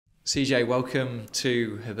CJ, welcome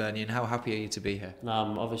to Hibernian. How happy are you to be here?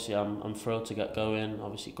 Obviously I'm thrilled to get going.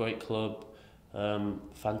 Obviously, great club,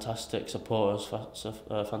 fantastic supporters,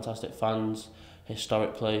 fantastic fans,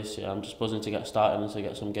 historic place. Yeah, I'm just buzzing to get started and to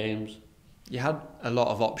get some games. You had a lot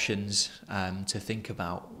of options to think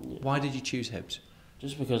about. Yeah. Why did you choose Hibs?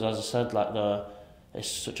 Just because, as I said, it's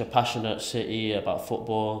such a passionate city about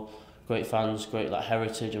football, great fans, great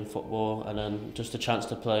heritage in football, and then just a chance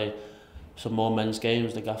to play some more men's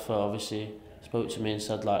games. The gaffer obviously spoke to me and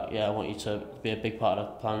said yeah, I want you to be a big part of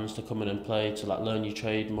the plans, to come in and play, to learn your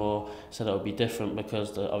trade more. Said it would be different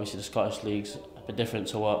because obviously the Scottish League's a bit different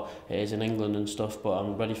to what it is in England and stuff, but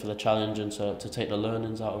I'm ready for the challenge and to take the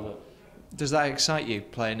learnings out of it. Does that excite you,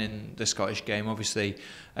 playing in the Scottish game? Obviously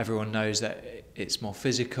everyone knows that it's more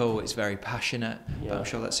physical, it's very passionate, but I'm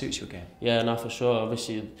sure that suits your game. Yeah, no, for sure.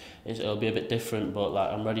 Obviously it'll be a bit different, but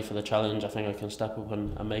I'm ready for the challenge. I think I can step up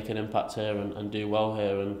and make an impact here and do well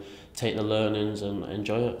here and take the learnings and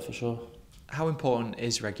enjoy it for sure. How important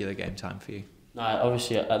is regular game time for you?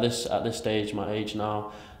 Obviously at this stage, my age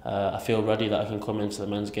now, I feel ready that I can come into the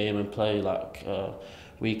men's game and play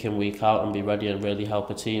week in, week out and be ready and really help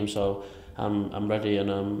a team. So I'm ready and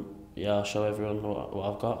I'll show everyone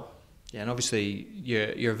what I've got. Yeah, and obviously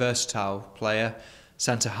you're a versatile player,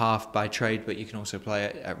 centre half by trade, but you can also play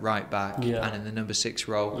at right back and in the number 6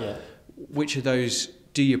 role. Yeah. Which of those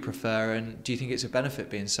do you prefer, and do you think it's a benefit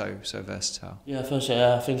being so versatile? Yeah, firstly,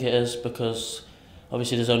 I think it is, because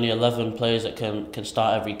obviously there's only 11 players that can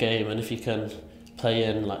start every game, and if you can play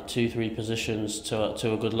in 2-3 positions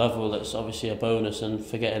to a good level, it's obviously a bonus. And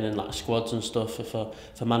for getting in squads and stuff, if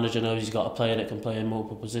a manager knows he's got a player that can play in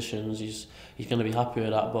multiple positions, he's going to be happy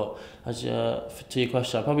with that. But to your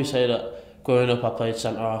question, I'd probably say that growing up I played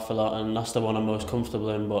centre half a lot, and that's the one I'm most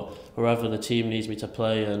comfortable in. But wherever the team needs me to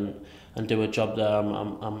play and do a job there,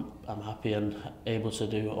 I'm happy and able to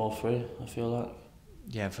do all three, I feel like.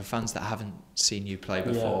 Yeah, for fans that haven't seen you play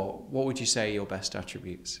before, what would you say are your best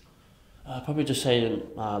attributes? I'd probably just say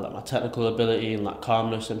my technical ability and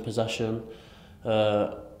calmness in possession,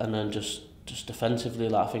 and then just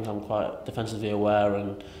defensively. I think I'm quite defensively aware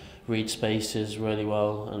and read spaces really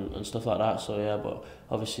well and stuff like that. So yeah, but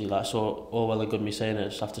obviously it's all well and good me saying it,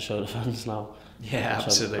 just have to show the fans now. Yeah,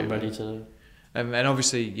 absolutely. I'm ready to do. And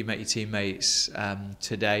obviously you met your teammates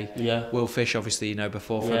today. Yeah. Will Fish, obviously you know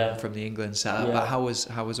before from the England setup. Yeah. But how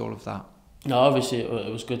was all of that? No, obviously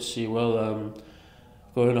it was good to see Will.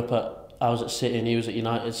 Growing up I was at City and he was at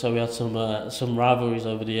United, so we had some rivalries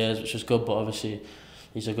over the years, which was good. But obviously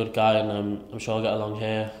he's a good guy, and I'm sure I'll get along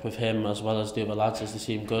here with him as well as the other lads, as they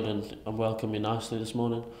seem good and welcomed me nicely this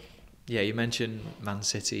morning. Yeah, you mentioned Man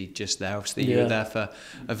City just there. Obviously you were there for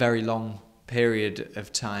a very long period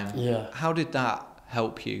of time. Yeah. How did that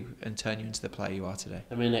help you and turn you into the player you are today?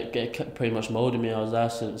 I mean, it pretty much moulded me. I was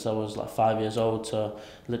there since I was 5 years old to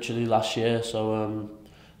literally last year. So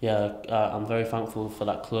yeah, I'm very thankful for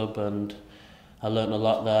that club, and I learnt a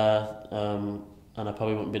lot there, and I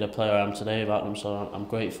probably wouldn't be the player I am today without them, so I'm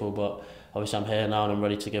grateful. But obviously I'm here now and I'm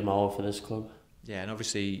ready to give my all for this club. Yeah, and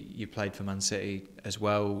obviously you played for Man City as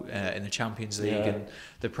well in the Champions League and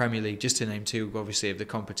the Premier League, just to name two, obviously, of the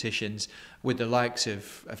competitions, with the likes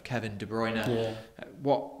of Kevin De Bruyne. Yeah.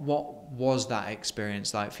 What was that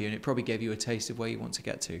experience like for you? And it probably gave you a taste of where you want to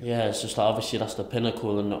get to. Yeah, it's just obviously that's the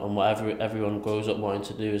pinnacle, and what everyone grows up wanting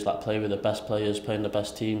to do is play with the best players, playing the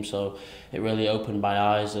best team. So it really opened my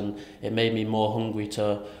eyes, and it made me more hungry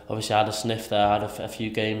to. Obviously, I had a sniff there. I had a few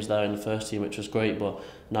games there in the first team, which was great. But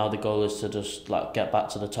now the goal is to just get back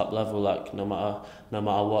to the top level, no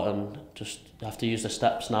matter what, and just have to use the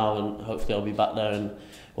steps now, and hopefully I'll be back there in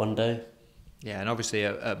one day. Yeah, and obviously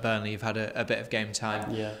at Burnley you've had a bit of game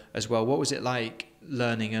time as well. What was it like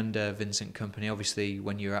learning under Vincent Kompany? Obviously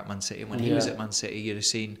when you were at Man City, and when he was at Man City, you'd have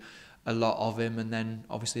seen a lot of him, and then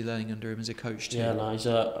obviously learning under him as a coach too. Yeah, no,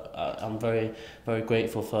 I'm very, very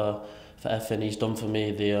grateful for everything he's done for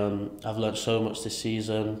me. I've learnt so much this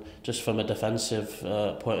season, just from a defensive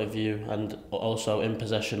point of view, and also in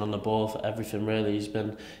possession on the ball, for everything really. He's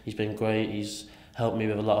been great. He's helped me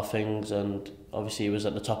with a lot of things, and obviously he was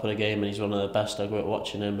at the top of the game, and he's one of the best. I grew up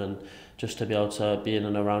watching him, and just to be able to be in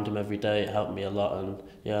and around him every day, it helped me a lot. And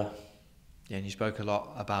yeah, and you spoke a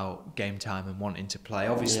lot about game time and wanting to play.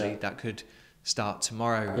 Obviously that could start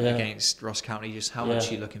tomorrow against Ross County. Just how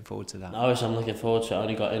much are you looking forward to that? Obviously I'm looking forward to it. I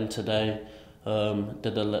only got in today,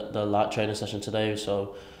 did the light training session today,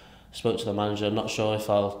 so spoke to the manager. I'm not sure if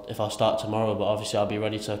I'll start tomorrow, but obviously I'll be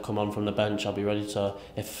ready to come on from the bench. I'll be ready to,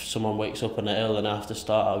 if someone wakes up and they're ill and I have to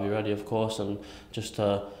start, I'll be ready, of course, and just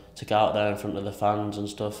to get out there in front of the fans and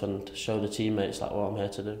stuff and show the teammates what I'm here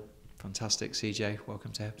to do. Fantastic, CJ.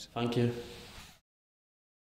 Welcome to Hibs. Thank you.